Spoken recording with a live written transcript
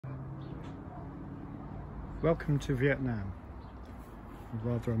Welcome to Vietnam,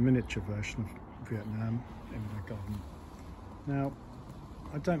 or rather a miniature version of Vietnam in my garden. Now,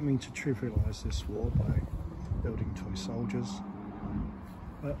 I don't mean to trivialise this war by building toy soldiers,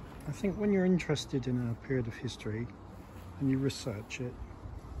 but I think when you're interested in a period of history and you research it,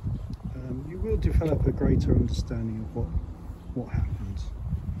 you will develop a greater understanding of what happened.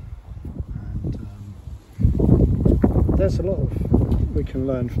 And there's a lot of we can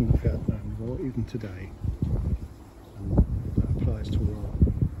learn from the Vietnam War even today. That applies to all our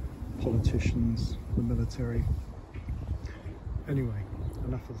politicians, the military. Anyway,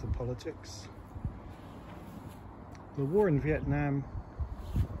 enough of the politics. The war in Vietnam,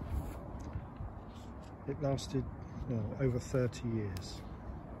 it lasted over 30 years.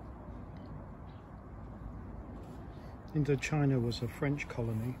 Indochina was a French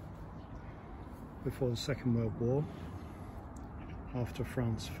colony before the Second World War. After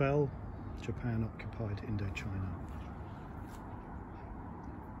France fell, Japan occupied Indochina.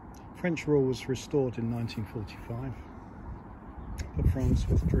 French rule was restored in 1945, but France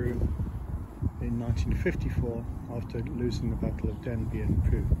withdrew in 1954 after losing the Battle of Dien Bien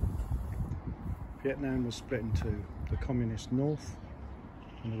Phu. Vietnam was split into the Communist North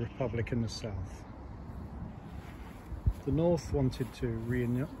and the Republic in the South. The North wanted to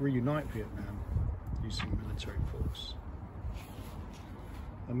reunite Vietnam using military force.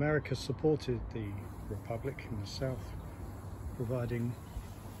 America supported the Republic in the South, providing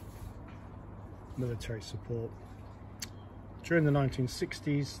military support. During the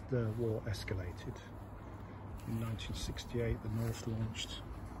 1960s, the war escalated. In 1968, the North launched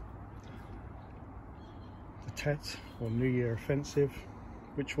the Tet, or New Year Offensive,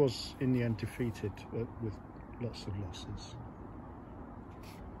 which was in the end defeated, but with lots of losses.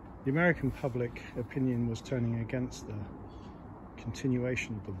 The American public opinion was turning against the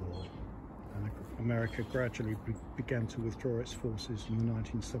continuation of the war, and America gradually began to withdraw its forces in the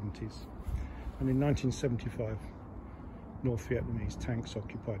 1970s. And in 1975, North Vietnamese tanks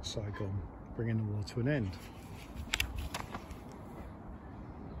occupied Saigon, bringing the war to an end.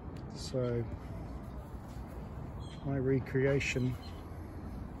 So, my recreation,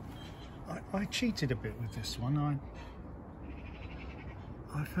 I cheated a bit with this one.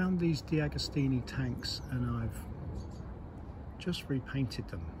 I found these D'Agostini tanks and I've just repainted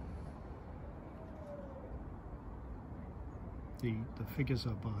them. The figures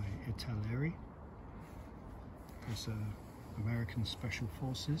are by Italeri. There's American Special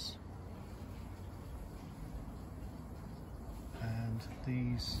Forces, and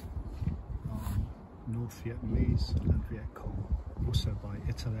these are North Vietnamese and Viet Cong, also by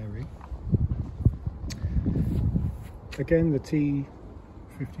Italeri. Again, the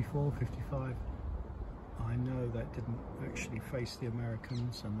T-54, 55, I know that didn't actually face the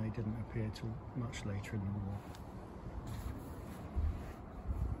Americans, and they didn't appear till much later in the war.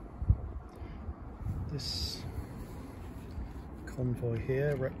 This convoy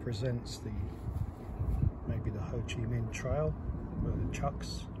here represents maybe the Ho Chi Minh Trail, where the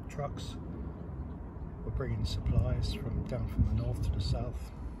trucks were bringing supplies down from the north to the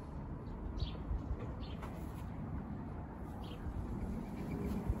south.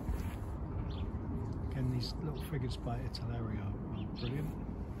 Again, these little figures by Italeri are brilliant.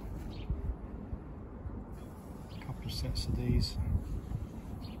 A couple of sets of these,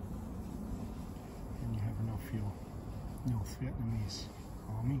 and you have enough for your North Vietnamese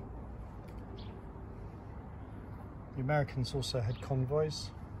army. The Americans also had convoys,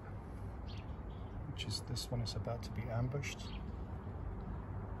 which is this one is about to be ambushed.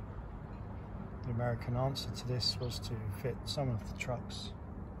 The American answer to this was to fit some of the trucks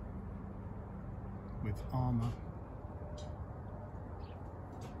with armour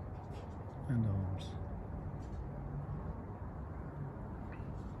and arms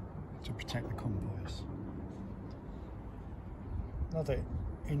to protect the convoys. Another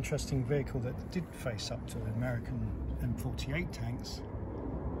interesting vehicle that did face up to the American M48 tanks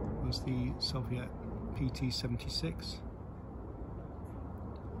was the Soviet PT-76.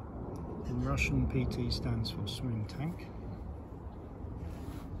 In Russian, PT stands for swing tank.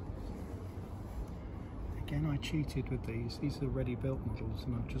 Again, I cheated with these. These are ready-built models,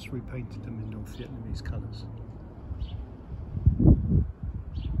 and I've just repainted them in North Vietnamese colours.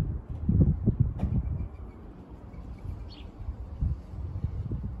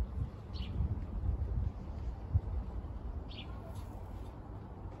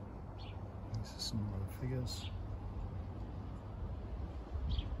 These are some other figures.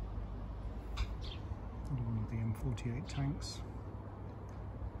 Another one of the M48 tanks.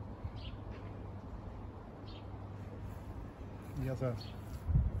 The other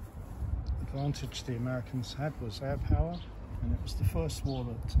advantage the Americans had was air power, and it was the first war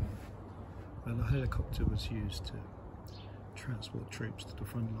that where the helicopter was used to transport troops to the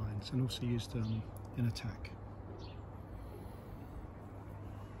front lines, and also used in attack.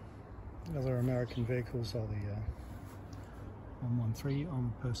 The other American vehicles are the 113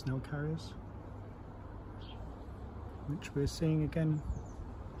 armoured personnel carriers, which we're seeing again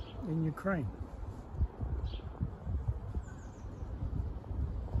in Ukraine.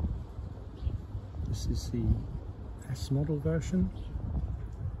 This is the S model version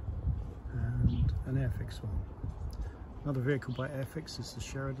and an Airfix one. Another vehicle by Airfix is the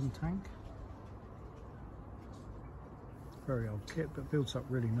Sheridan tank. Very old kit, but builds up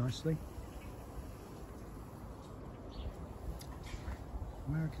really nicely.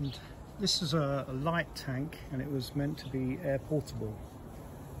 This is a light tank, and it was meant to be air portable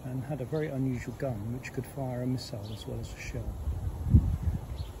and had a very unusual gun which could fire a missile as well as a shell.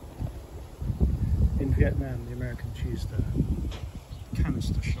 In Vietnam, the Americans used a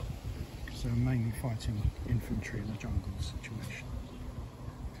canister shot because they were mainly fighting infantry in a jungle situation.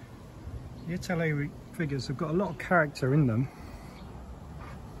 The Italeri figures have got a lot of character in them.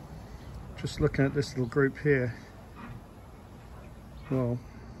 Just looking at this little group here, well,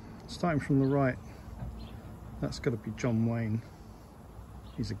 starting from the right, that's got to be John Wayne.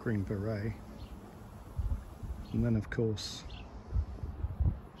 He's a Green Beret. And then, of course,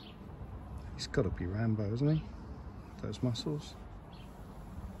 he's got to be Rambo, isn't he? Those muscles.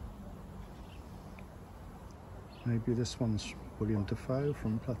 Maybe this one's William Dafoe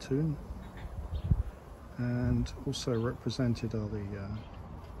from Platoon. And also represented are the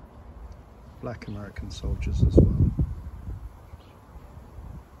black American soldiers as well.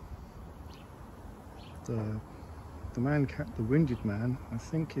 The wounded man, I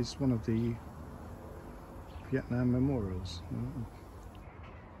think, is one of the Vietnam memorials.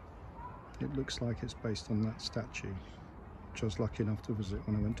 It looks like it's based on that statue, which I was lucky enough to visit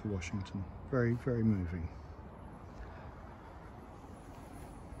when I went to Washington. Very, very moving.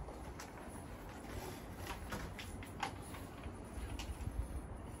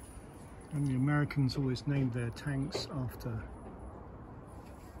 And the Americans always named their tanks after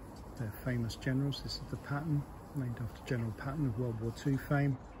their famous generals. This is the Patton, named after General Patton of World War II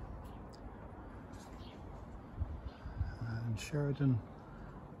fame. And Sheridan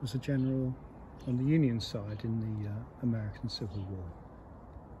was a general on the Union side in the American Civil War.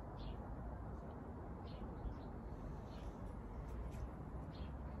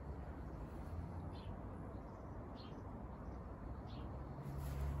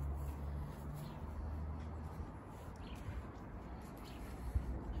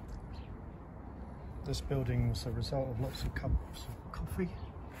 This building was a result of lots of cups of coffee,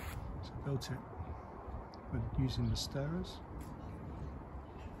 so I built it with using the stirrers.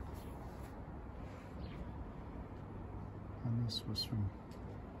 And this was from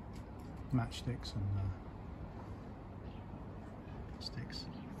matchsticks and sticks.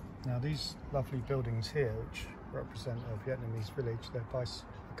 Now these lovely buildings here, which represent a Vietnamese village, they're by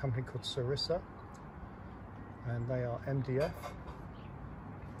a company called Sarissa, and they are MDF.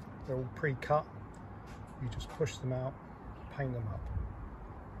 They're all pre-cut. You just push them out, paint them up.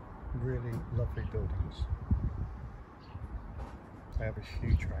 Really lovely buildings. They have a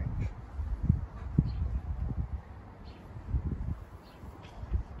huge range.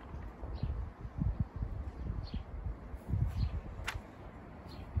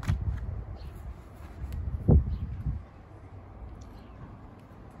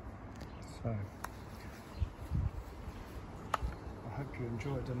 So, I hope you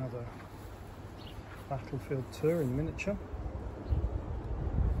enjoyed another battlefield tour in miniature.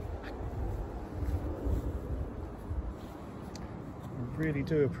 I really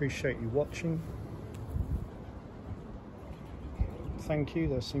do appreciate you watching. Thank you.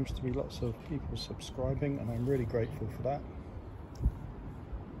 There seems to be lots of people subscribing, and I'm really grateful for that.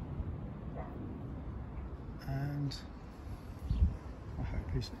 And I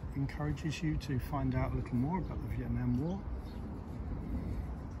hope it encourages you to find out a little more about the Vietnam War.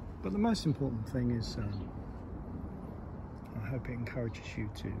 But the most important thing is, I hope it encourages you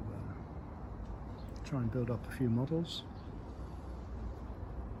to try and build up a few models.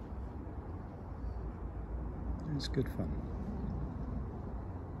 It's good fun.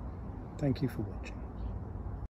 Thank you for watching.